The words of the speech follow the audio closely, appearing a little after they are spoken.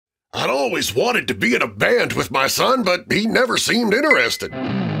I'd always wanted to be in a band with my son, but he never seemed interested.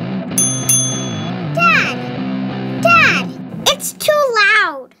 Dad, it's too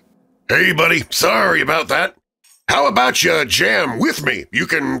loud. Hey, buddy, sorry about that. How about you jam with me? You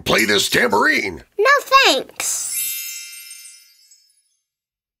can play this tambourine. No thanks.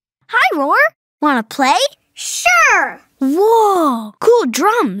 Hi, Roar. Wanna play? Sure. Whoa, cool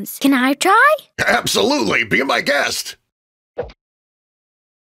drums. Can I try? Absolutely, be my guest.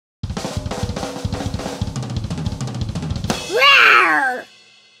 Rawr!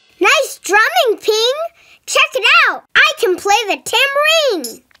 Nice drumming, Ping. Check it out. I can play the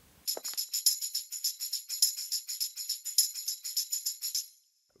tambourine.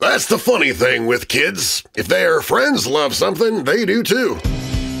 That's the funny thing with kids. If their friends love something, they do too.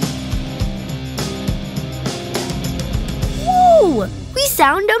 Whoa, we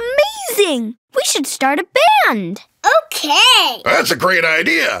sound amazing. We should start a band. Okay. That's a great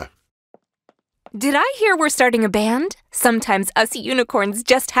idea. Did I hear we're starting a band? Sometimes us unicorns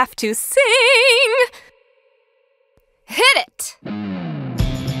just have to sing. Hit it! 1,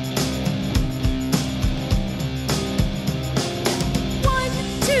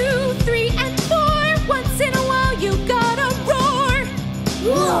 2, 3, and 4. Once in a while you gotta roar.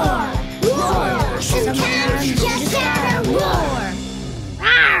 Roar, roar. Sometimes you just gotta roar.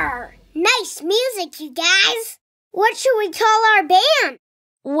 Rawr! Nice music, you guys. What should we call our band?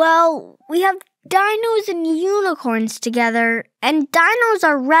 Well, we have dinos and unicorns together, and dinos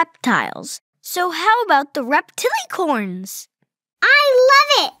are reptiles. So how about the reptilicorns? I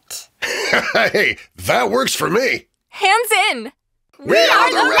love it. Hey, that works for me. Hands in! We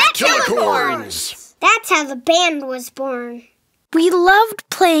are the Reptilicorns! That's how the band was born. We loved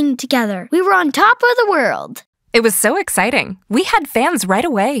playing together. We were on top of the world. It was so exciting. We had fans right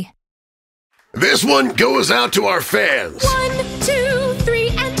away. This one goes out to our fans. 1, 2, 3,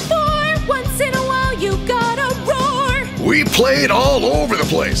 and 4. Once in a while you gotta roar. We played all over the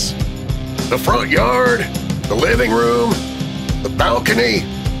place. The front yard, the living room, the balcony,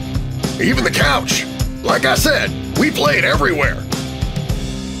 even the couch. Like I said, we played everywhere.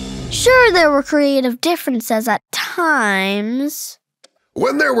 Sure, there were creative differences at times.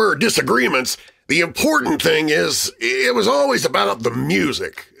 When there were disagreements, the important thing is it was always about the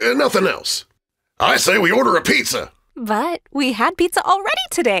music, and nothing else. I say we order a pizza. But we had pizza already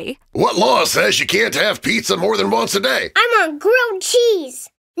today. What law says you can't have pizza more than once a day? I'm on grilled cheese.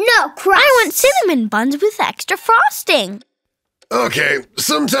 No crust. I want cinnamon buns with extra frosting. Okay,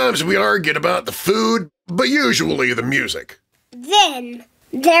 sometimes we argued about the food, but usually the music. Then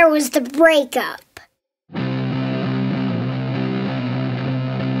there was the breakup.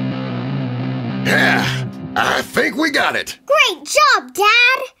 Yeah, I think we got it. Great job,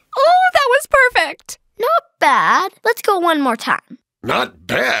 Dad. Oh, that was perfect. Not bad. Let's go one more time. Not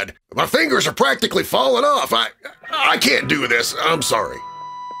bad. My fingers are practically falling off. I can't do this. I'm sorry.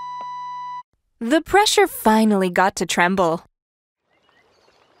 The pressure finally got to Tremble.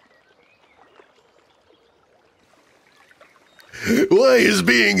 Why is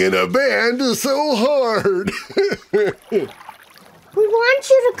being in a band so hard? We want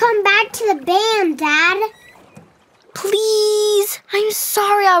you to come back to the band, Dad. Please. I'm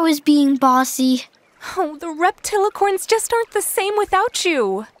sorry I was being bossy. Oh, the Reptilicorns just aren't the same without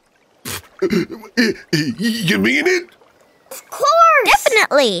you. You mean it? Of course.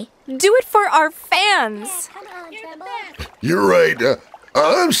 Definitely. Do it for our fans. You're right.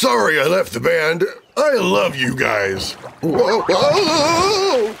 I'm sorry I left the band. I love you guys. Whoa,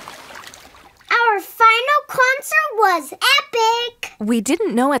 whoa. Our final concert was epic. We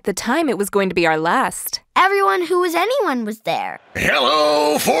didn't know at the time it was going to be our last. Everyone who was anyone was there.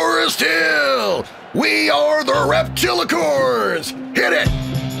 Hello, Forest Hill! We are the Reptilicorns! Hit it!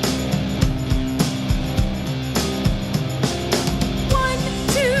 1,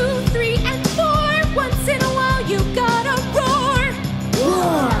 2, 3, and 4. Once in a while you gotta roar.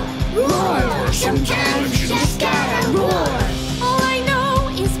 Roar, roar. Sometimes you just gotta roar. All I know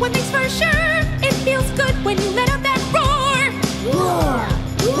is one thing's for sure. It feels good when you let out that roar. Roar,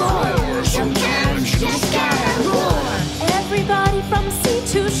 roar. Sometimes you just gotta roar. Everybody from sea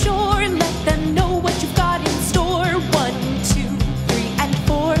to shore, let them know what you've got in store. 1, 2, 3, and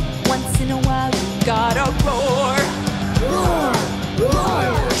 4. Once in a while you gotta roar. Roar,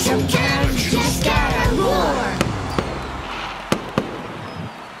 roar. Sometimes you just gotta roar.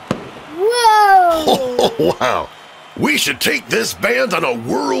 Whoa! Oh, wow. We should take this band on a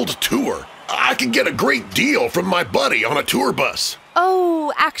world tour. I can get a great deal from my buddy on a tour bus.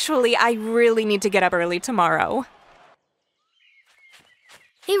 Oh, actually, I really need to get up early tomorrow.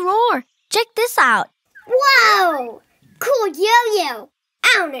 Hey, Roar, check this out. Whoa! Cool yo-yo.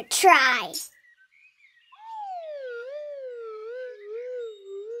 I wanna try.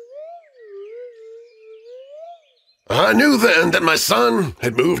 I knew then that my son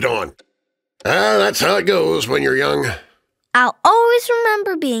had moved on. That's how it goes when you're young. I'll always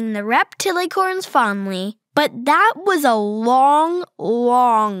remember being the reptilicorns fondly, but that was a long,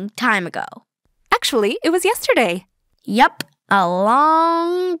 long time ago. Actually, it was yesterday. Yep, a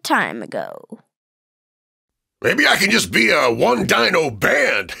long time ago. Maybe I can just be a one dino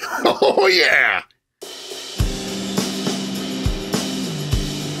band. Oh, yeah.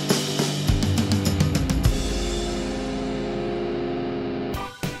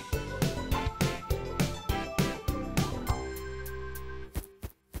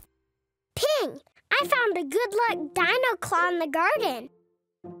 Ping, I found a good luck dino claw in the garden.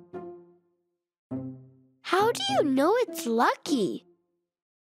 How do you know it's lucky?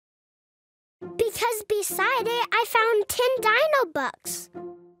 Because beside it, I found 10 dino bucks.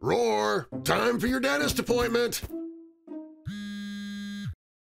 Roar, time for your dentist appointment.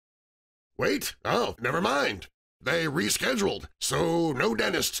 Wait, oh, never mind. They rescheduled, so no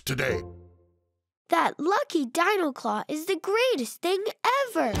dentist today. That lucky dino claw is the greatest thing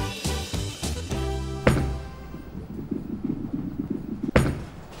ever.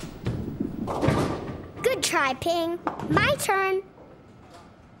 Good try, Ping. My turn.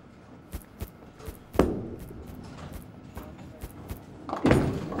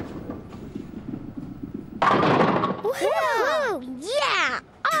 Woohoo! Yeah!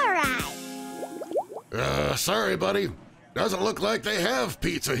 All right. Sorry, buddy. Doesn't look like they have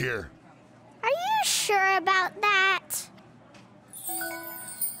pizza here. Are you sure about that?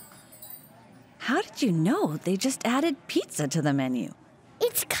 How did you know they just added pizza to the menu?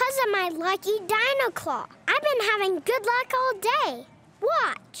 It's 'cause of my lucky dino claw. I've been having good luck all day.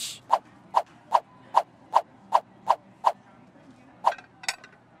 Watch.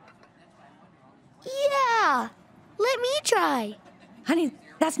 Yeah! Let me try. Honey,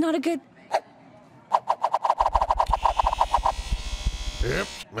 that's not a good... Yep,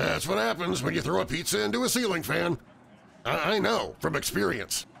 that's what happens when you throw a pizza into a ceiling fan. I know, from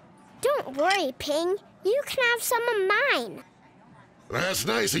experience. Don't worry, Ping. You can have some of mine. That's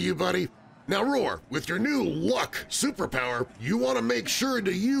nice of you, buddy. Now, Roar, with your new luck superpower, you want to make sure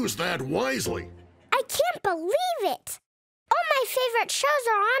to use that wisely. I can't believe it. All my favorite shows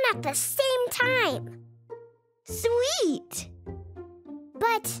are on at the same time. Sweet!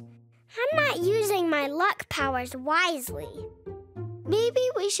 But I'm not using my luck powers wisely. Maybe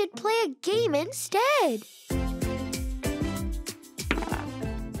we should play a game instead.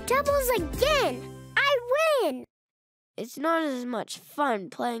 Doubles again! I win! It's not as much fun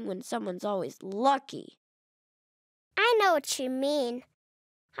playing when someone's always lucky. I know what you mean.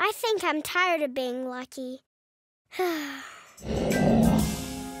 I think I'm tired of being lucky. I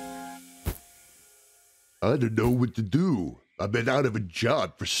don't know what to do. I've been out of a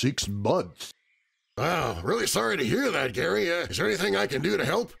job for 6 months. Wow, really sorry to hear that, Gary. Is there anything I can do to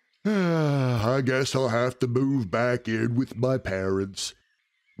help? I guess I'll have to move back in with my parents.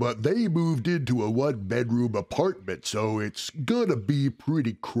 But they moved into a one-bedroom apartment, so it's gonna be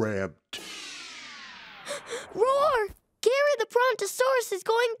pretty cramped. Roar! Gary the Brontosaurus is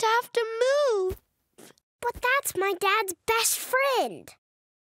going to have to move. But that's my dad's best friend.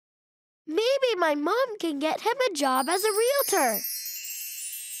 Maybe my mom can get him a job as a realtor.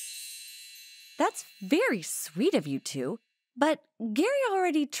 That's very sweet of you two, but Gary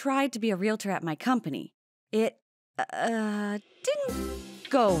already tried to be a realtor at my company. It, didn't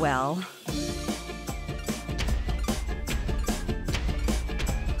go well.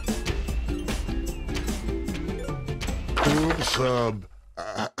 Oops,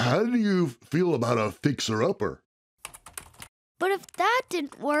 how do you feel about a fixer-upper? But if that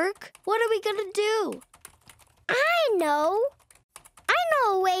didn't work, what are we gonna do? I know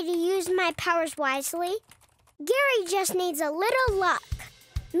a way to use my powers wisely. Gary just needs a little luck.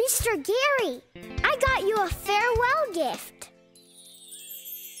 Mr. Gary, I got you a farewell gift.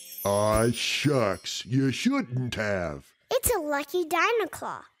 Aw, shucks, you shouldn't have. It's a lucky dino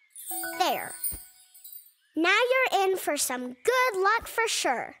claw. There. Now you're in for some good luck for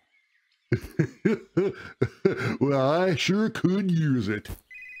sure. Well, I sure could use it.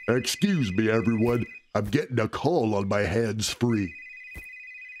 Excuse me, everyone. I'm getting a call on my hands-free.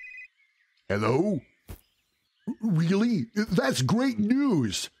 Hello? Really? That's great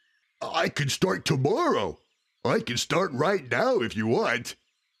news. I can start tomorrow. I can start right now if you want.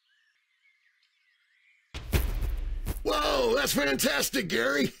 Whoa, that's fantastic,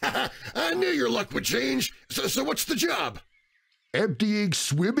 Gary. I knew your luck would change. So what's the job? Emptying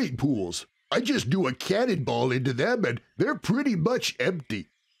swimming pools. I just do a cannonball into them and they're pretty much empty.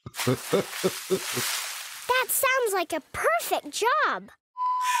 That sounds like a perfect job.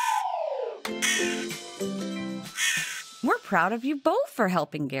 We're proud of you both for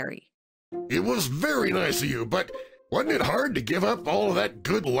helping Gary. It was very nice of you, but wasn't it hard to give up all of that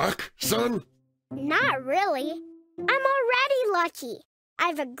good luck, son? Not really. I'm already lucky. I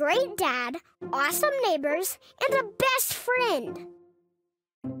have a great dad, awesome neighbors, and a best friend.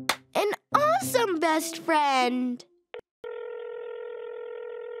 An awesome best friend.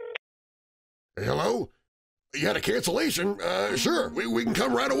 Hello? You had a cancellation? Sure, we can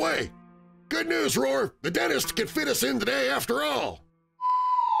come right away. Good news, Roar. The dentist can fit us in today after all.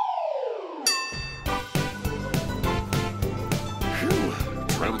 Phew.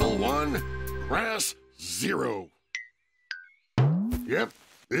 Tremble 1, Grass 0. Yep,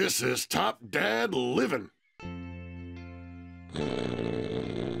 this is top dad living.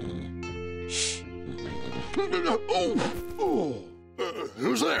 Shh.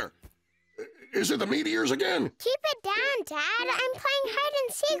 Who's there? Is it the meteors again? Keep it down, Dad. I'm playing hide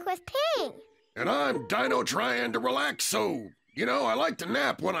and seek with Ping. And I'm Dino trying to relax, so, I like to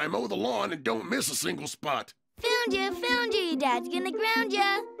nap when I mow the lawn and don't miss a single spot. Found you, your dad's gonna ground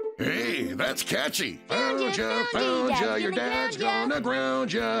ya. Hey, that's catchy. Found ya, your dad's gonna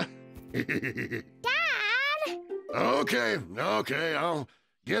ground ya. Dad! Okay, I'll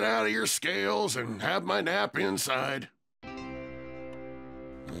get out of your scales and have my nap inside.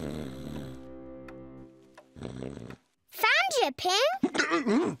 Found you,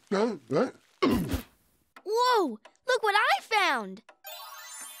 Ping. What? Whoa, look what I found.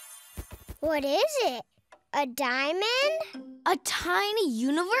 What is it? A diamond? A tiny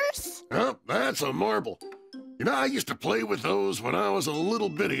universe? Oh, that's a marble. I used to play with those when I was a little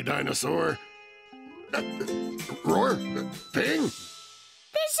bitty dinosaur. Roar? Ping?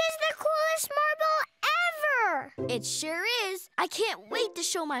 This is the coolest marble ever! It sure is. I can't wait to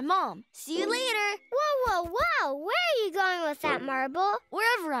show my mom. See you later. Whoa! Where are you going with that marble?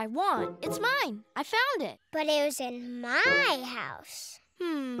 Wherever I want. It's mine. I found it. But it was in my house.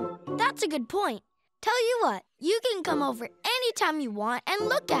 That's a good point. Tell you what, you can come over anytime you want and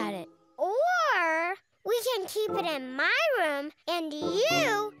look at it. Or we can keep it in my room and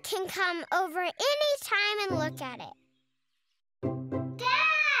you can come over anytime and look at it.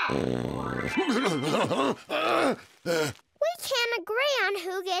 Dad! We can't agree on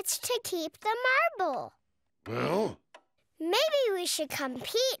who gets to keep the marble. Well? Maybe we should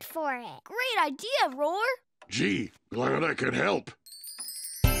compete for it. Great idea, Roar. Gee, glad I could help.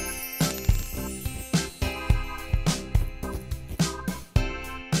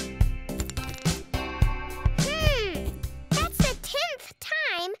 That's the 10th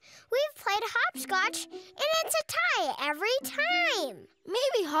time we've played hopscotch, and it's a tie every time.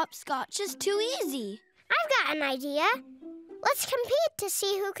 Maybe hopscotch is too easy. I've got an idea. Let's compete to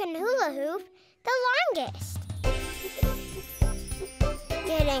see who can hula hoop the longest.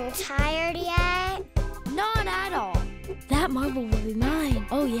 Getting tired yet? Not at all. That marble will be mine.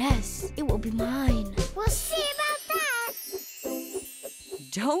 Oh, yes, it will be mine. We'll see about that.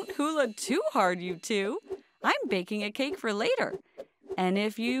 Don't hula too hard, you two. I'm baking a cake for later. And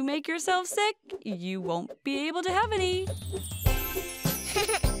if you make yourself sick, you won't be able to have any.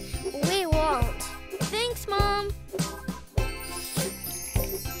 We won't. Thanks, Mom.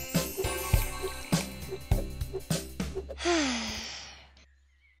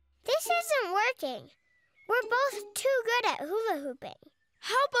 This isn't working. We're both too good at hula hooping.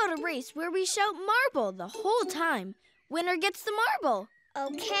 How about a race where we shout marble the whole time? Winner gets the marble.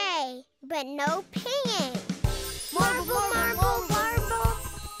 Okay, but no pinging. Marble, marble, marble.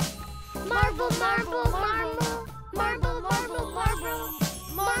 Marble, marble, marble. Marble, marble, marble.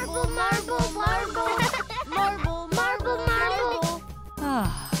 Marble, marble, marble. Marble, marble, marble.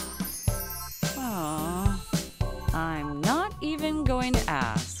 I'm not even going to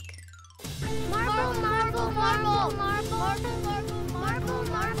ask. Marble, marble, marble. Marble, marble, marble, marble,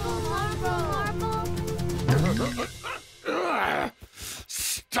 marble.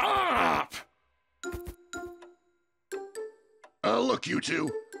 Stop! Look, you two.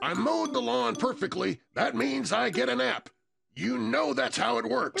 I mowed the lawn perfectly. That means I get a nap. You know that's how it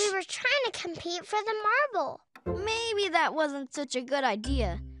works. We were trying to compete for the marble. Maybe that wasn't such a good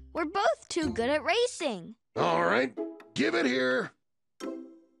idea. We're both too good at racing. All right, give it here.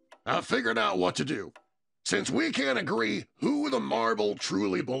 I've figured out what to do. Since we can't agree who the marble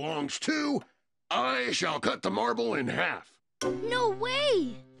truly belongs to, I shall cut the marble in half. No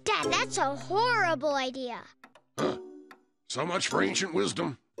way! Dad, that's a horrible idea. Huh. So much for ancient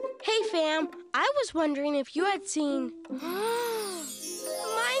wisdom. Hey, fam. I was wondering if you had seen... my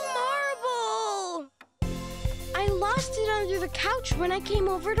marble! under the couch when I came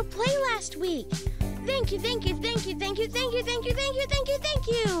over to play last week. Thank you, thank you, thank you, thank you, thank you, thank you, thank you, thank you, thank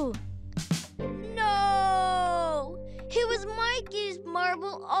you. No! It was Mikey's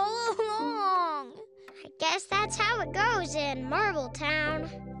marble all along. I guess that's how it goes in Marble Town.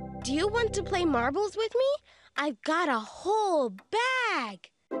 Do you want to play marbles with me? I've got a whole bag.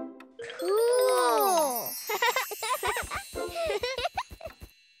 Cool.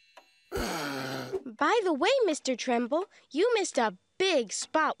 By the way, Mr. Tremble, you missed a big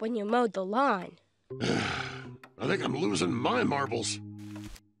spot when you mowed the lawn. I think I'm losing my marbles.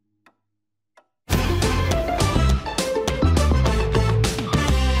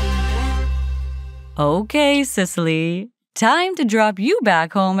 Okay, Cicely. Time to drop you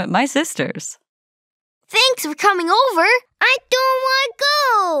back home at my sister's. Thanks for coming over. I don't want to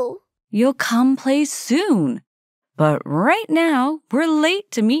go. You'll come play soon. But right now, we're late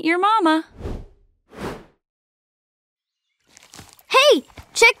to meet your mama. Hey,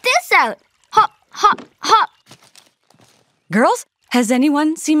 check this out. Hop, hop, hop. Girls, has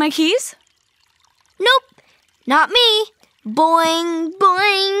anyone seen my keys? Nope, not me. Boing,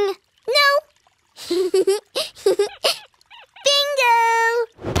 boing. No. Bingo!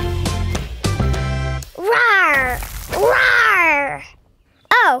 Rawr! Rawr!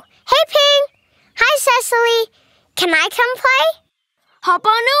 Oh, hey, Ping. Hi, Cecily. Can I come play? Hop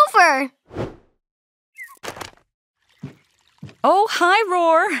on over. Oh, hi,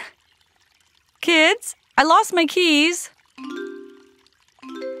 Roar. Kids, I lost my keys.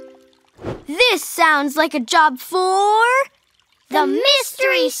 This sounds like a job for the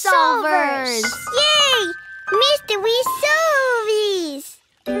Mystery Solvers. Yay! Mystery Solvies!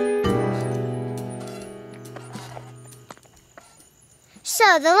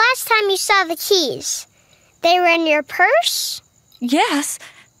 So, the last time you saw the keys, they were in your purse? Yes,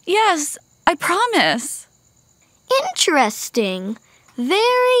 I promise. Interesting.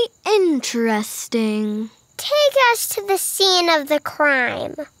 Very interesting. Take us to the scene of the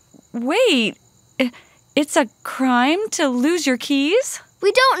crime. Wait, it's a crime to lose your keys?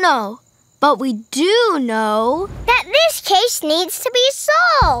 We don't know, but we do know that this case needs to be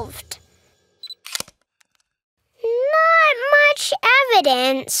solved. Not much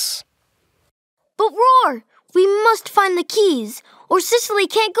evidence. But Roar, we must find the keys, or Cicely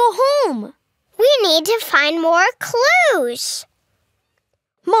can't go home. We need to find more clues.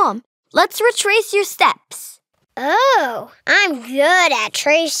 Mom, let's retrace your steps. Oh, I'm good at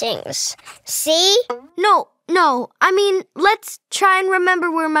tracings. See? No, I mean, let's try and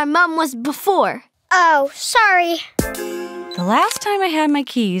remember where my mom was before. Oh, sorry. The last time I had my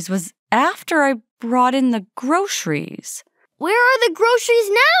keys was after I brought in the groceries. Where are the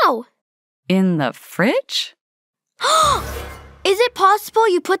groceries now? In the fridge? Is it possible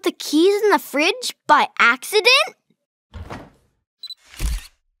you put the keys in the fridge by accident?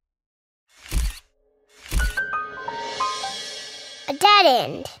 A dead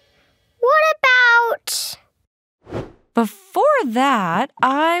end. What about... Before that,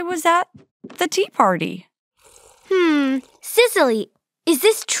 I was at the tea party. Cicely, is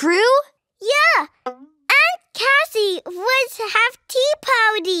this true? Yeah, Aunt Cassie was to have tea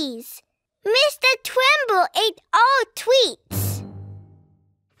parties. Mr. Twimble ate all tweets.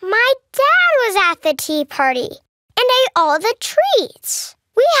 My dad was at the tea party and ate all the treats.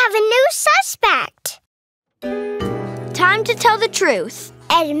 We have a new suspect. Time to tell the truth.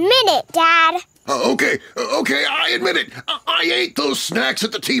 Admit it, Dad. Okay, I admit it. I ate those snacks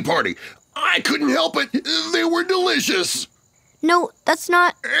at the tea party. I couldn't help it. They were delicious. No, that's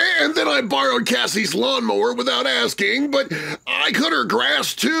not... And then I borrowed Cassie's lawnmower without asking, but I cut her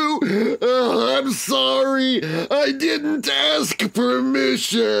grass too. I'm sorry. I didn't ask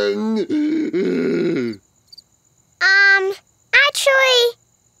permission. Actually,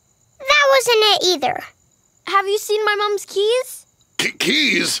 that wasn't it either. Have you seen my mom's keys?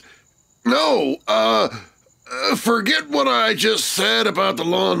 Keys? No, forget what I just said about the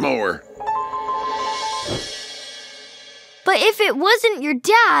lawnmower. But if it wasn't your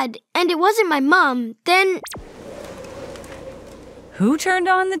dad and it wasn't my mom, then... Who turned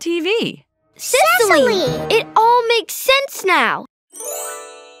on the TV? Cicely! It all makes sense now.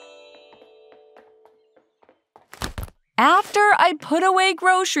 After I put away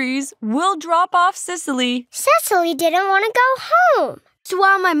groceries, we'll drop off Cicely. Cecily didn't want to go home. So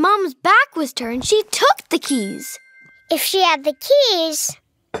while my mom's back was turned, she took the keys. If she had the keys,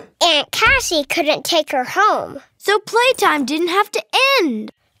 Aunt Cassie couldn't take her home. So playtime didn't have to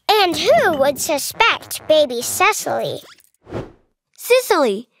end. And who would suspect baby Cecily?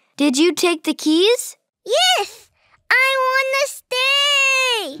 Cicely, did you take the keys? Yes! I want to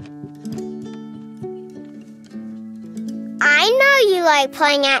stay! I know you like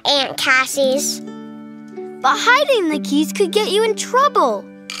playing at Aunt Cassie's. But hiding the keys could get you in trouble.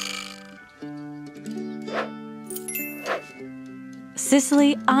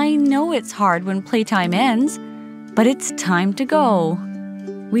 Cicely, I know it's hard when playtime ends, but it's time to go.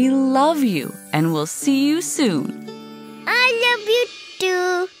 We love you, and we'll see you soon. I love you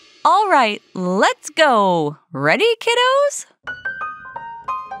too. All right, let's go. Ready, kiddos?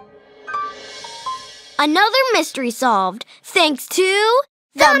 Another mystery solved, thanks to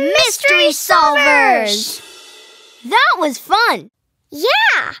the Mystery Solvers! That was fun.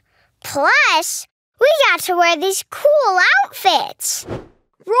 Yeah. Plus, we got to wear these cool outfits.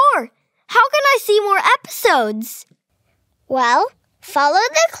 Roar, how can I see more episodes? Well, follow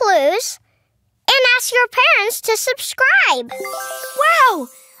the clues and ask your parents to subscribe. Wow!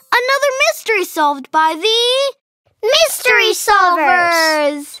 Another mystery solved by the Mystery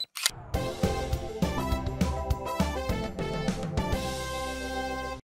Solvers!